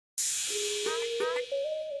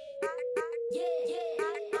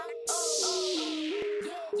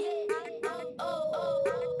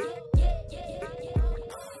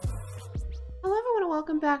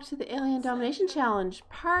welcome back to the Alien Domination Challenge,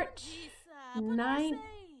 part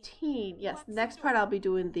 19. Yes, next part I'll be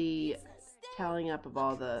doing the tallying up of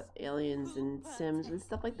all the aliens and Sims and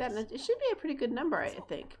stuff like that. And it should be a pretty good number, I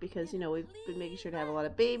think, because, you know, we've been making sure to have a lot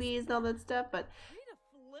of babies and all that stuff. But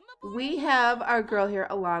we have our girl here,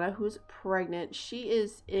 Alana, who's pregnant. She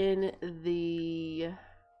is in the...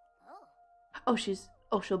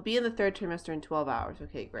 she'll be in the 3rd trimester in 12 hours.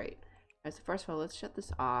 Okay, great. All right, so first of all, let's shut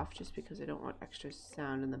this off just because I don't want extra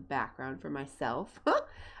sound in the background for myself.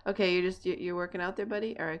 Okay, you're working out there,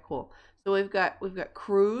 buddy? All right, cool. So we've got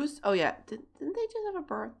Cruz. Oh yeah, didn't they just have a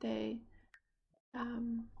birthday?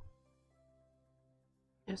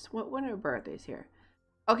 Yes, when are her birthdays here?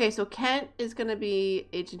 Okay, so Kent is gonna be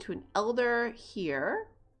aged into an elder here,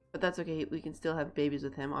 but that's okay. We can still have babies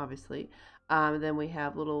with him, obviously. Then we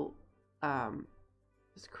have little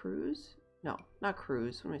is Cruz? No, not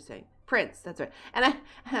Cruz. What am I saying? Prince. That's right. And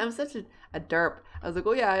I'm such a derp. I was like,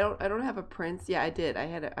 oh yeah, I don't have a prince. Yeah, I did. I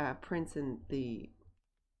had a prince in the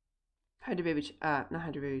 100 Baby not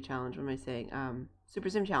 100 Baby Challenge. What am I saying? Super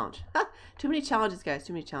Sim Challenge. Too many challenges, guys.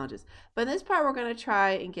 Too many challenges. But in this part, we're gonna try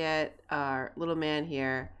and get our little man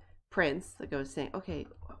here, Prince. Like I was saying. Okay,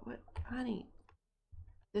 what, honey?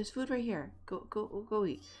 There's food right here. Go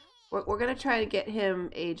eat. We're gonna try to get him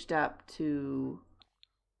aged up to.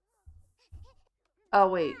 Oh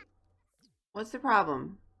wait. What's the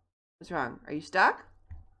problem? What's wrong? Are you stuck?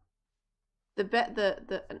 The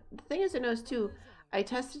thing is, I noticed too. I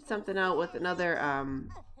tested something out with another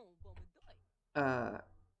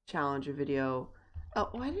challenger video. Oh,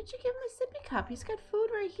 why did you give him a sippy cup? He's got food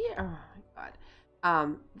right here. Oh my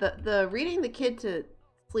god. The reading the kid to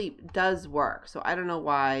sleep does work. So I don't know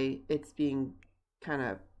why it's being kind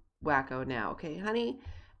of wacko now. Okay, honey,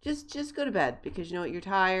 just go to bed because you know what? You're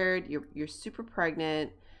tired. You're super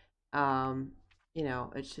pregnant. You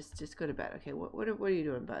know, it's just go to bed. Okay, what are you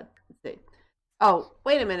doing, bud? Let's see. Oh,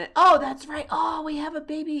 wait a minute. Oh, that's right. Oh, we have a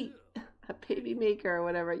baby maker or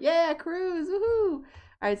whatever. Yeah, Cruz. Woohoo! All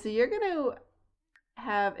right, so you're gonna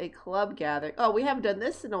have a club gathering. Oh, we haven't done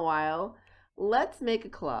this in a while. Let's make a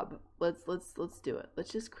club. Let's do it.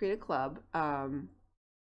 Let's just create a club.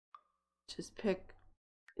 Just pick.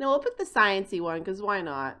 You know, we'll pick the sciencey one because why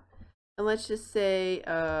not? And let's just say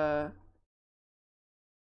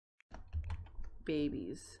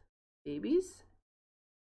baby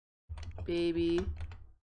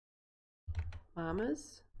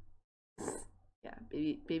mamas. Yeah,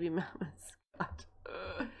 baby mamas. God.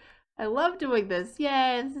 I love doing this.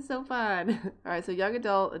 Yay, this is so fun. All right, so young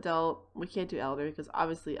adult. We can't do elder because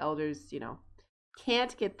obviously elders, you know,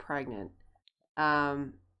 can't get pregnant.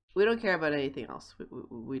 We don't care about anything else.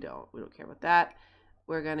 We don't care about that.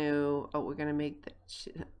 We're gonna make the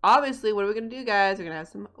obviously. What are we gonna do, guys? We're gonna have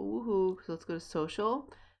some woohoo. So let's go to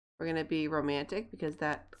social. We're gonna be romantic because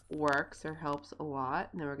that works or helps a lot.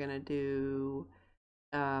 And then we're gonna do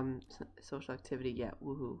social activity. Yeah,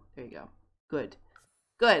 woohoo. There you go. Good.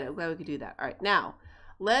 I'm glad we could do that. All right, now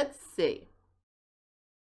let's see.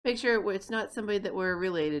 Make sure it's not somebody that we're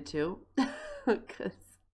related to, because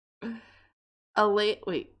I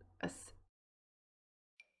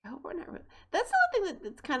hope we're not. That's the only thing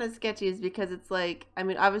that's kind of sketchy is because it's like, I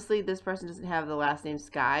mean, obviously this person doesn't have the last name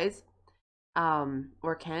Skies,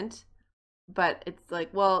 or Kent, but it's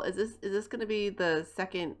like, well, is this going to be the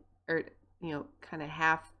second, or you know, kind of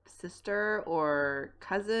half sister or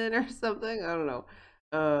cousin or something? I don't know.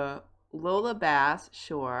 Lola Bass,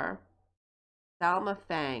 sure. Salma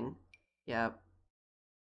Fang, yep.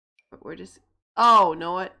 But we're just. Oh,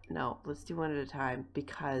 know what? No, let's do one at a time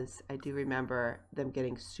because I do remember them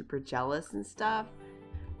getting super jealous and stuff.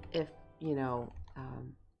 If, you know,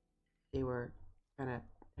 they were gonna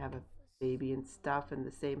have a baby and stuff in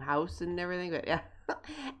the same house and everything, but yeah.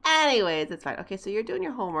 Anyways, it's fine. Okay, so you're doing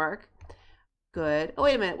your homework. Good. Oh,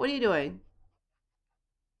 wait a minute. What are you doing?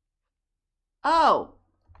 Oh,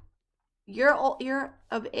 you're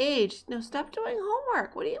of age. No, stop doing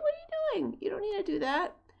homework. What are you doing? You don't need to do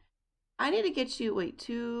that. I need to get you, wait,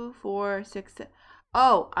 2, 4, 6, 7.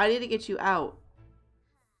 Oh, I need to get you out.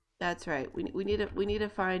 That's right. We need to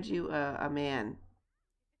find you a man.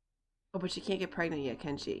 Oh, but she can't get pregnant yet,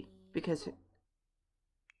 can she? Because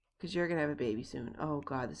you're gonna have a baby soon. Oh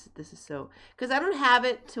God, this is so. Because I don't have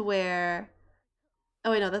it to where.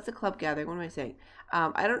 Oh wait, no, that's a club gathering. What am I saying?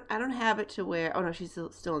 I don't have it to where. Oh no, she's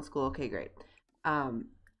still in school. Okay, great. You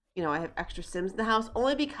know, I have extra Sims in the house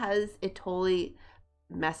only because it totally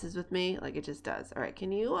messes with me, like it just does. All right,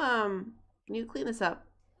 can you clean this up?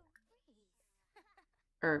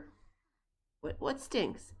 Or what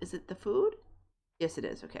stinks? Is it the food? Yes, it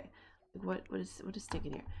is. Okay. What is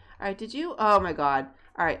stinking here? All right, did you? Oh my God.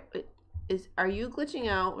 All right, Are you glitching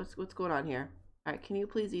out? What's going on here? All right, can you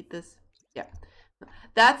please eat this? Yeah.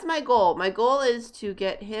 That's my goal. My goal is to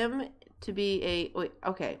get him to be a... Wait,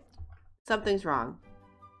 okay. Something's wrong.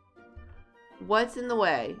 What's in the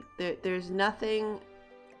way? There's nothing...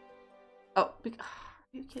 Oh, are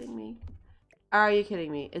you kidding me? Are you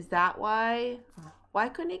kidding me? Is that why? Why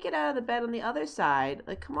couldn't he get out of the bed on the other side?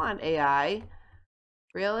 Like, come on, AI.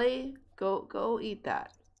 Really? Go eat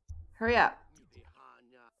that. Hurry up.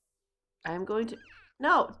 I'm going to...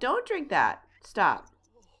 No, don't drink that. Stop.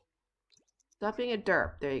 Stop being a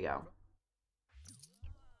derp. There you go.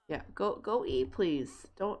 Yeah, go eat, please.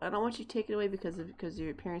 I don't want you taken away because of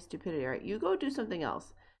your parents' stupidity. All right, you go do something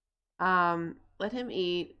else. Let him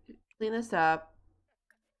eat. Clean this up.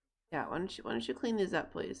 Yeah, why don't you clean these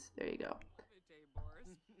up, please? There you go.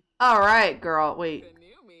 All right, girl. Wait,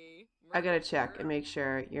 I gotta check and make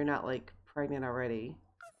sure you're not like pregnant already.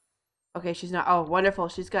 Okay, she's not. Oh, wonderful.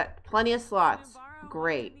 She's got plenty of slots.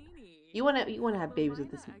 Great. You wanna have babies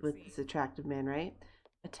with this attractive man, right?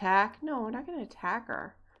 Attack? No, we're not gonna attack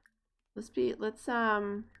her. Let's be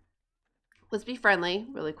friendly,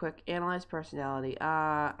 really quick. Analyze personality.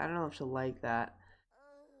 I don't know if she'll like that.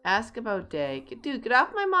 Ask about day. Dude, get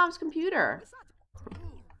off my mom's computer.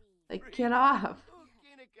 Like, get off.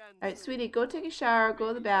 Alright, sweetie, go take a shower, go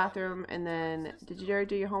to the bathroom, and then... Did you already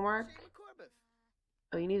do your homework?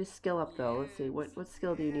 Oh, you need a skill up, though. Let's see. What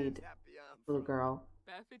skill do you need, little girl?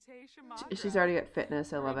 She's already got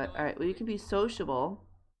fitness. I love it. Alright, well, you can be sociable.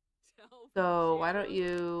 So, why don't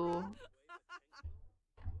you...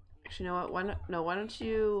 Actually, you know what? Why don't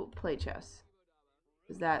you play chess?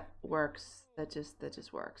 Because that works. That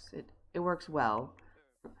just works. It works well.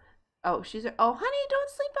 Oh, oh, honey, don't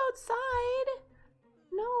sleep outside.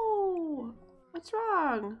 No. What's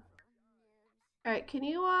wrong? All right, can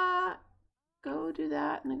you go do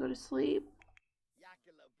that and then go to sleep?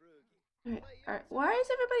 All right. Why is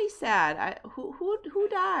everybody sad? Who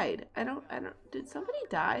died? I don't. Did somebody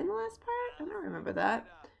die in the last part? I don't remember that.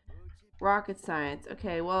 Rocket science.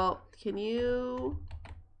 Okay, well, can you...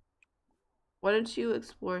 Why don't you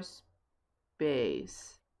explore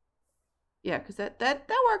space? Yeah, because that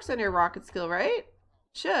works on your rocket skill, right?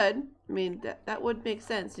 Should. I mean, that would make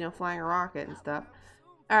sense, you know, flying a rocket and stuff.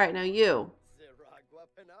 Alright, now you.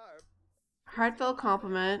 Heartfelt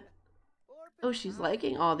compliment. Oh, she's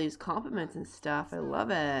liking all these compliments and stuff. I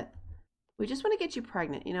love it. We just want to get you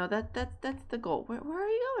pregnant. You know, that's the goal. Where are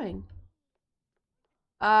you going?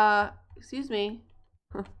 Excuse me.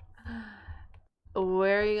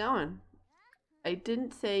 Where are you going? I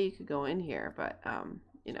didn't say you could go in here, but,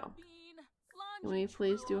 you know. Can we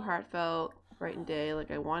please do heartfelt, brighten day like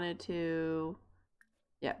I wanted to?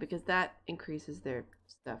 Yeah, because that increases their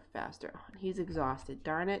stuff faster. Oh, he's exhausted.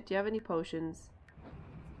 Darn it. Do you have any potions?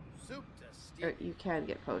 Or you can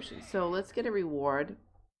get potions. So let's get a reward.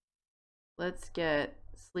 Let's get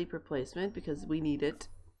sleep replacement because we need it.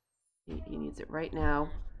 He needs it right now.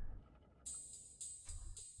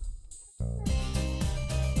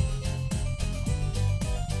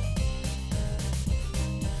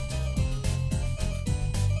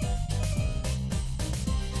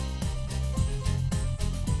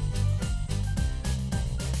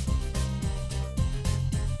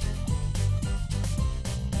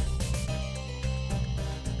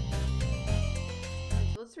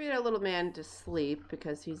 Let's read our little man to sleep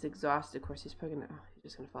because he's exhausted. Of course, he's probably gonna... Oh, he's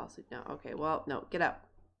just gonna fall asleep now. Okay, well, no, get up.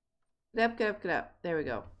 Get up, get up, get up. There we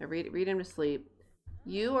go. Now read him to sleep.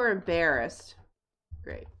 You are embarrassed.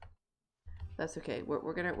 Great. That's okay.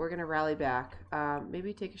 We're gonna rally back.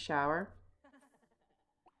 Maybe take a shower. You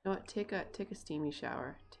know what? Take a steamy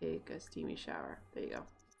shower. Take a steamy shower. There you go.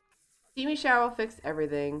 Steamy shower will fix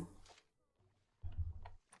everything.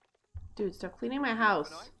 Dude, stop cleaning my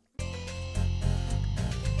house.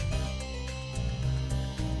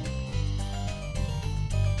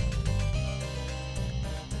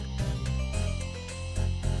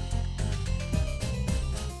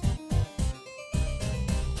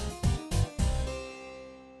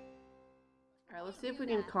 Let's see if we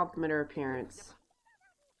can compliment her appearance.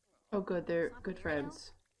 Oh good, they're good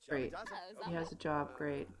friends. Great. He has a job,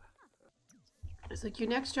 great. It's like, your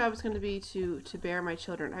next job is going to be to bear my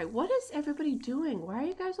children. What is everybody doing? Why are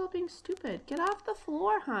you guys all being stupid? Get off the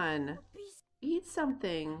floor, hun. Eat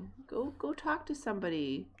something. Go talk to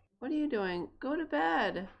somebody. What are you doing? Go to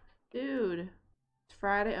bed. Dude. It's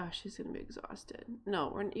Friday. Oh, she's going to be exhausted.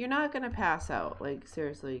 No, you're not going to pass out. Like,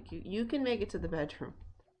 seriously. You can make it to the bedroom.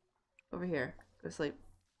 Over here. Go to sleep.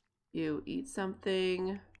 You eat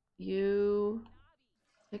something. You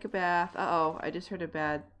take a bath. Uh-oh, I just heard a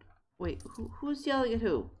bad... Wait, who's yelling at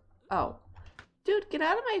who? Oh. Dude, get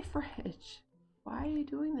out of my fridge. Why are you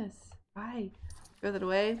doing this? Bye. Throw that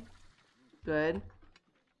away. Good.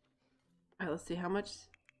 All right, let's see how much.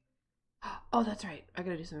 Oh, that's right. I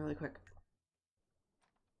gotta do something really quick.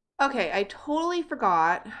 Okay, I totally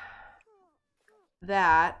forgot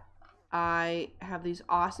that I have these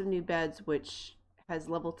awesome new beds, which has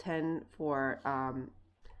level 10 for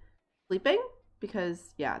sleeping,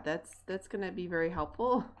 because yeah, that's gonna be very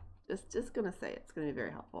helpful. Just gonna say it's gonna be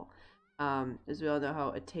very helpful. As we all know how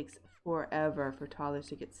it takes forever for toddlers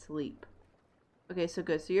to get sleep. Okay, so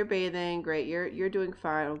good. So you're bathing, great. You're doing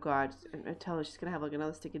fine. Oh God, I tell her she's gonna have like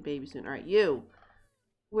another stinking baby soon. All right, you.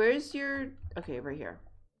 Where's your? Okay, right here.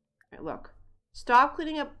 All right, look. Stop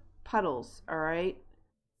cleaning up puddles. All right,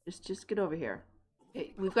 just get over here.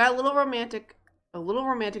 Okay, we've got a little romantic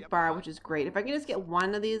bar, which is great. If I can just get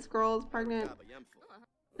one of these girls pregnant,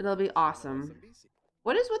 it'll be awesome.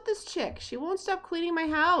 What is with this chick? She won't stop cleaning my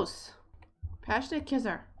house. Passionate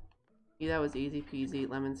kisser. Yeah, that was easy peasy,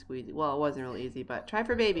 lemon squeezy. Well, it wasn't really easy, but try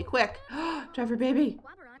for baby, quick. Try for baby.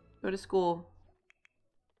 Go to school.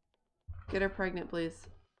 Get her pregnant, please.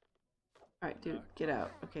 All right, dude, get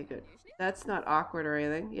out. Okay, good. That's not awkward or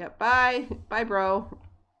anything. Yep, bye. Bye, bro.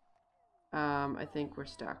 I think we're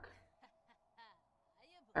stuck.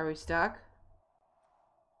 Are we stuck?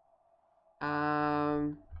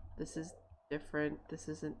 This is different. This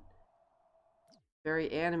isn't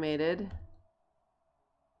very animated.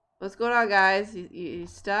 What's going on, guys? You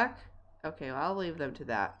stuck? Okay, well, I'll leave them to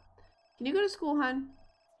that. Can you go to school, hon?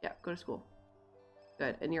 Yeah, go to school.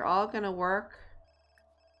 Good. And you're all gonna work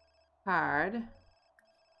hard.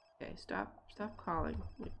 Okay, stop calling.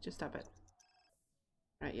 Wait, just stop it.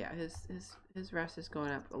 All right, yeah, his rest is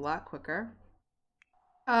going up a lot quicker.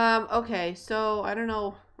 Okay, so I don't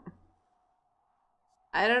know.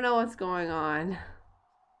 I don't know what's going on.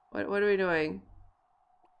 What are we doing?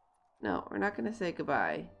 No, we're not gonna say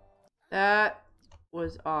goodbye. That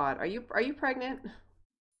was odd. Are you pregnant?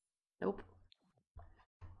 Nope.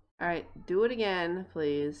 All right, do it again,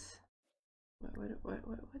 please.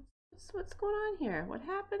 What's going on here? What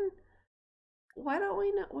happened? Why don't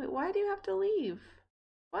we know? Wait, why do you have to leave?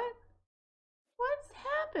 What? What's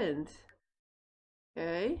happened?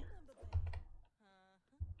 Okay.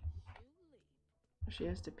 She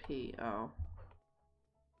has to pee. Oh.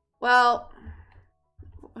 Well.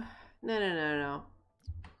 No.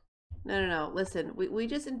 Listen, we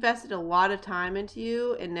just invested a lot of time into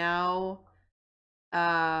you, and now,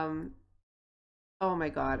 oh my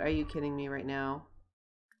God, are you kidding me right now?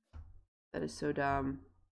 That is so dumb.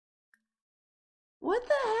 What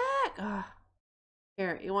the heck? Ugh.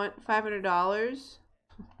 Here, you want $500?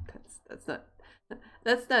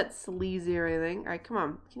 That's not sleazy or anything. All right, come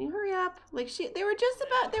on. Can you hurry up? Like they were just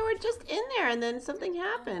in there, and then something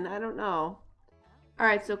happened. I don't know. All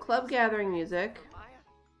right, so club gathering music.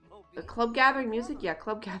 The club gathering music? Yeah,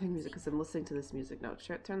 club gathering music, because I'm listening to this music. No,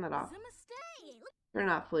 turn that off. Turn it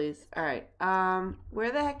off, please. All right. Where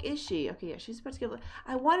the heck is she? Okay, yeah, she's supposed to get.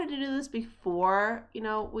 I wanted to do this before, you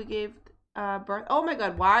know, we gave birth. Oh my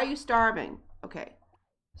God, why are you starving? Okay,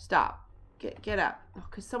 stop. Get up. Oh,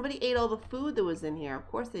 because somebody ate all the food that was in here. Of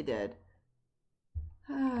course they did.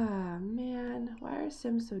 Ah, man, why are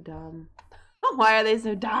Sims so dumb? Why are they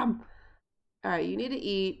so dumb? All right, you need to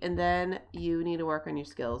eat, and then you need to work on your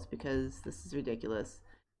skills, because this is ridiculous.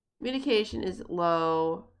 Communication is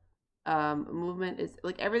low. Movement is,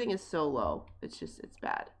 like, everything is so low. It's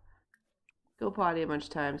bad. Go potty a bunch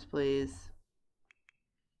of times, please.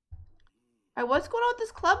 All right, what's going on with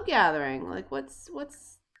this club gathering? Like, what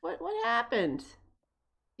happened?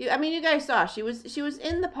 I mean, you guys saw she was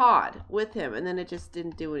in the pod with him, and then it just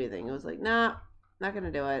didn't do anything. It was like, nah, not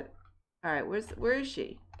gonna do it. All right, where is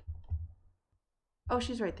she? Oh,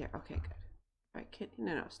 she's right there. Okay, good. All right,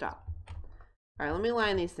 no, stop. All right, let me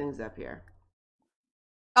line these things up here.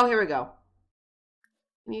 Oh, here we go.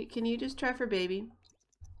 Can you just try for baby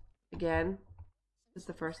again? This is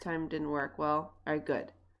the first time it didn't work well. All right,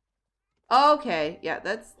 good. Okay, yeah,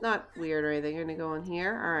 that's not weird or anything. You're gonna go in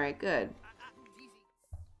here. All right, good.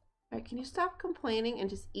 All right, can you stop complaining and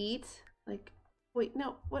just eat? Like, wait,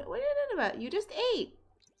 no. What are you doing about it? You just ate.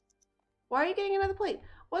 Why are you getting another plate?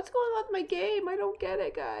 What's going on with my game? I don't get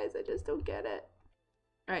it, guys. I just don't get it.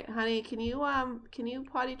 All right, honey, can you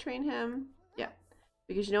potty train him? Yeah,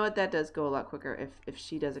 because you know what? That does go a lot quicker if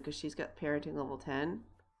she does it, because she's got parenting level 10.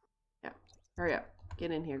 Yeah, hurry up.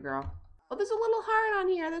 Get in here, girl. Oh, there's a little heart on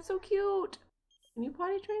here. That's so cute. Can you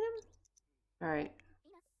potty train him? All right.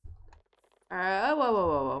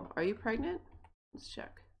 Whoa. Are you pregnant? Let's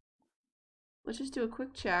check. Let's just do a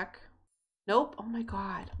quick check. Nope. Oh my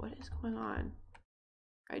God. What is going on?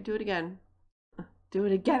 All right, do it again. Do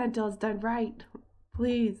it again until it's done right.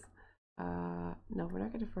 Please. No, we're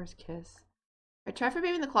not gonna first kiss. I try for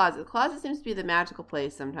baby in the closet. The closet seems to be the magical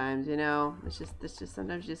place sometimes, you know? It's just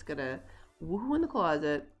sometimes you just gotta woohoo in the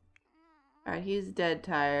closet. Alright, he's dead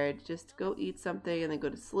tired. Just go eat something and then go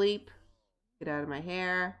to sleep. Get out of my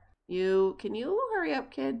hair. Can you hurry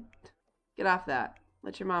up, kid? Get off that.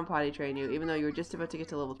 Let your mom potty train you, even though you were just about to get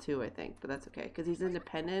to level 2, I think. But that's okay, because he's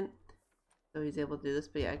independent. So he's able to do this.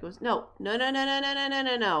 But yeah, it goes, no. No, no, no, no, no, no, no,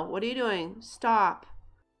 no, no. What are you doing? Stop.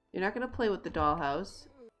 You're not going to play with the dollhouse.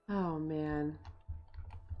 Oh, man.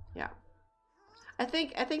 Yeah. I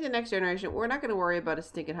think the next generation, we're not going to worry about a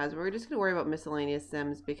stinking husband. We're just going to worry about miscellaneous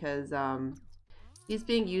Sims because he's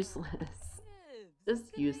being useless.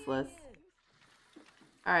 Just useless.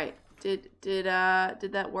 All right. Did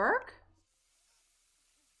that work?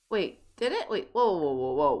 Wait, did it? Wait, whoa, whoa,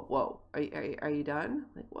 whoa, whoa, whoa. Are you done?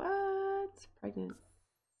 Like, what? Pregnant.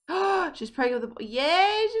 Oh, she's pregnant with a boy.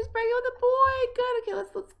 Yay, she's pregnant with a boy. Good. Okay,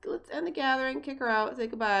 let's end the gathering. Kick her out. Say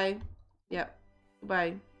goodbye. Yep.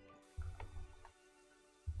 Goodbye.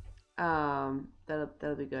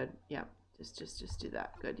 That'll be good. Yep. Just do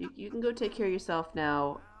that. Good. You can go take care of yourself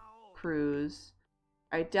now, Cruz.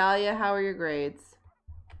 All right, Dahlia, how are your grades?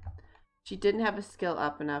 She didn't have a skill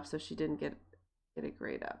up enough, so she didn't get a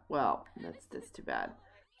grade up. Well, that's too bad.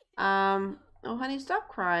 Oh, honey, stop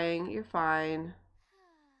crying. You're fine.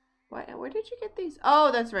 What? Where did you get these?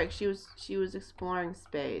 Oh, that's right. She was exploring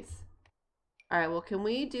space. All right. Well, can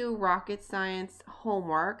we do rocket science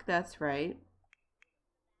homework? That's right.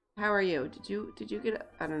 How are you? Did you get a,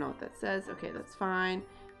 I don't know what that says. Okay, that's fine.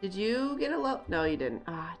 Did you get a low? No, you didn't.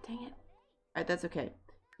 Ah, dang it. All right, that's okay.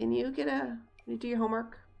 Can you do your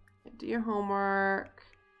homework? Do your homework.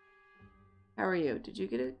 How are you? Did you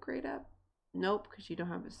get a grade up? Nope, because you don't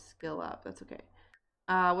have a skill up. That's okay.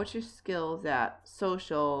 What's your skills at?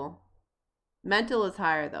 Social. Mental is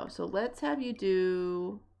higher though. So let's have you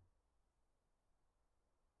do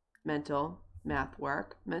mental math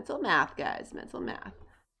work. Mental math, guys. Mental math.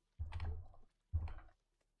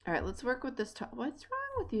 All right, let's work with this. What's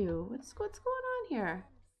wrong with you? What's going on here?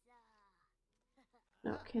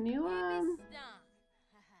 No, can you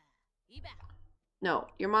No,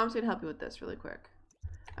 your mom's gonna help you with this really quick.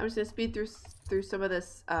 I'm just gonna speed through some of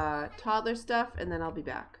this toddler stuff, and then I'll be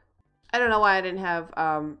back. I don't know why I didn't have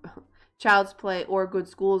Child's Play or Good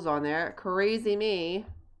Schools on there. Crazy me.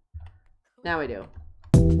 Now we do.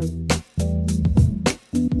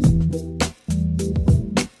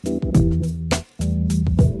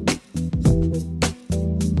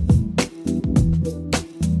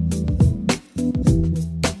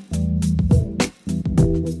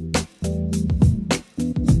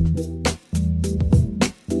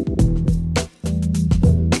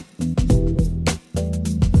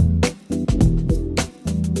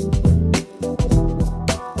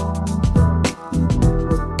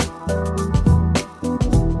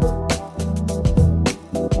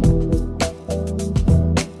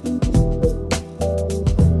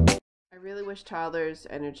 Toddler's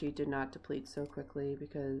energy did not deplete so quickly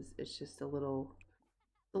because it's just a little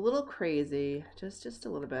crazy, just a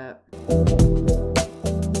little bit.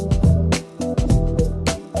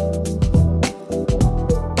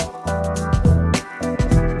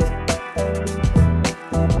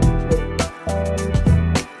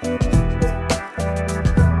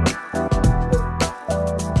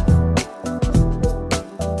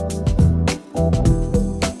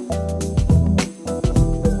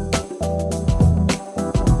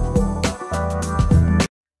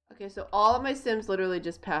 So all of my Sims literally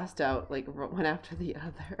just passed out, like one after the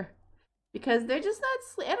other, because they're just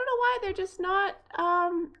not I don't know why they're just not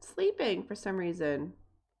sleeping for some reason,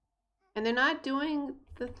 and they're not doing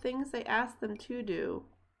the things I asked them to do,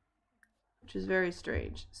 which is very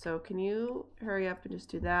strange. So can you hurry up and just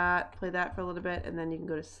do that, play that for a little bit, and then you can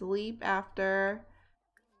go to sleep after.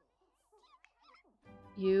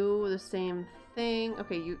 You the same thing.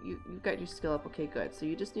 Okay, you got your skill up. Okay, good. So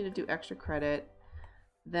you just need to do extra credit.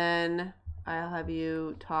 Then I'll have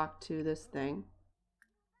you talk to this thing,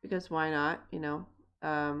 because why not, you know.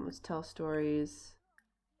 Let's tell stories,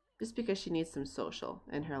 just because she needs some social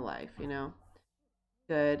in her life, you know.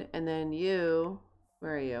 Good. And then you,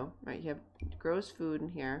 where are you? Right, you have grows food in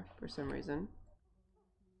here for some reason.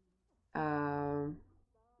 But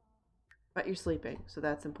you're sleeping, so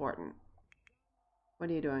that's important.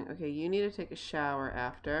 What are you doing? Okay, you need to take a shower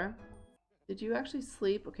after. Did you actually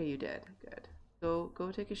sleep? Okay, you did. Good.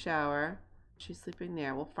 Go take a shower. She's sleeping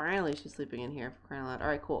there. Well, finally she's sleeping in here, for crying out loud. All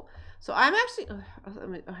right, cool. So I'm actually,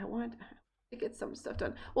 I want to get some stuff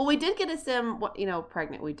done. Well, we did get a Sim, you know,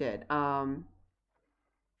 pregnant. We did. You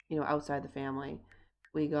know, outside the family.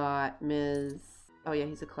 We got Ms. Oh yeah,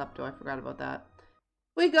 he's a klepto. I forgot about that.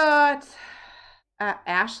 We got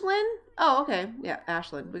Ashlyn. Oh, okay. Yeah,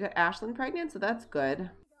 Ashlyn. We got Ashlyn pregnant, so that's good.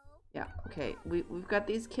 Yeah, okay. We've got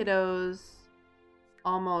these kiddos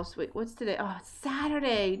almost. Wait, what's today? Oh, it's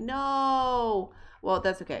Saturday. No. Well,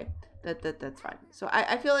 that's okay. That's fine. So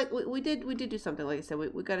I feel like we did do something. Like I said,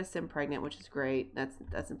 we got a sim pregnant, which is great.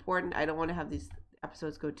 That's important. I don't want to have these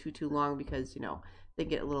episodes go too long because they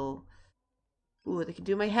get a little. Ooh, they can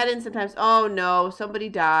do my head in sometimes. Oh no, somebody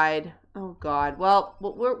died. Oh God. Well,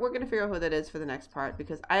 we're gonna figure out who that is for the next part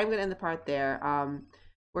because I am gonna end the part there.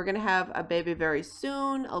 We're gonna have a baby very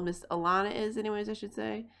soon. Oh, Miss Alana is, anyways, I should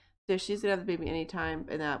say. So she's gonna have the baby anytime,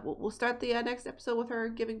 and we'll start the next episode with her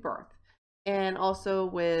giving birth, and also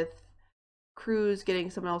with Cruz getting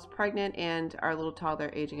someone else pregnant, and our little toddler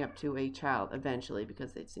aging up to a child eventually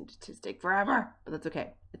because they seem to take forever. But that's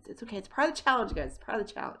okay. It's okay. It's part of the challenge, guys. It's part of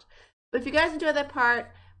the challenge. But if you guys enjoyed that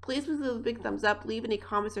part, please leave a big thumbs up. Leave any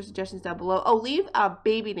comments or suggestions down below. Oh, leave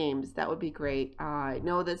baby names. That would be great. I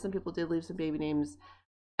know that some people did leave some baby names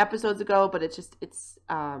episodes ago, but it's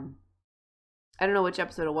I don't know which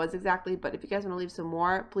episode it was exactly, but if you guys want to leave some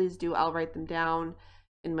more, please do. I'll write them down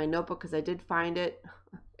in my notebook because I did find it.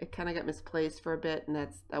 It kind of got misplaced for a bit, and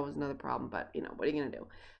that was another problem, but what are you going to do?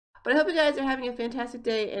 But I hope you guys are having a fantastic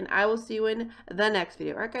day, and I will see you in the next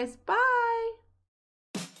video. All right, guys, bye!